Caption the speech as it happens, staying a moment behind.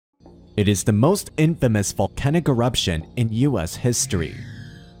It is the most infamous volcanic eruption in US history.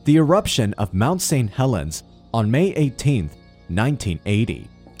 The eruption of Mount St. Helens on May 18, 1980.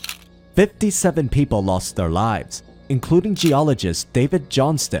 57 people lost their lives, including geologist David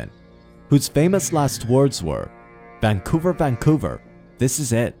Johnston, whose famous last words were, "Vancouver, Vancouver, this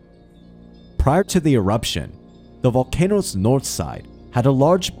is it." Prior to the eruption, the volcano's north side had a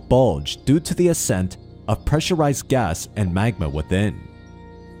large bulge due to the ascent of pressurized gas and magma within.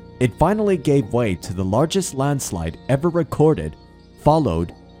 It finally gave way to the largest landslide ever recorded,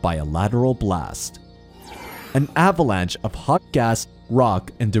 followed by a lateral blast. An avalanche of hot gas,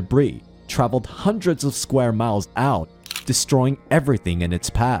 rock, and debris traveled hundreds of square miles out, destroying everything in its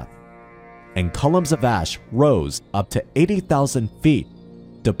path. And columns of ash rose up to 80,000 feet,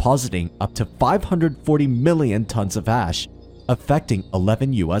 depositing up to 540 million tons of ash, affecting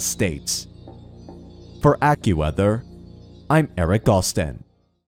 11 US states. For AccuWeather, I'm Eric Galston.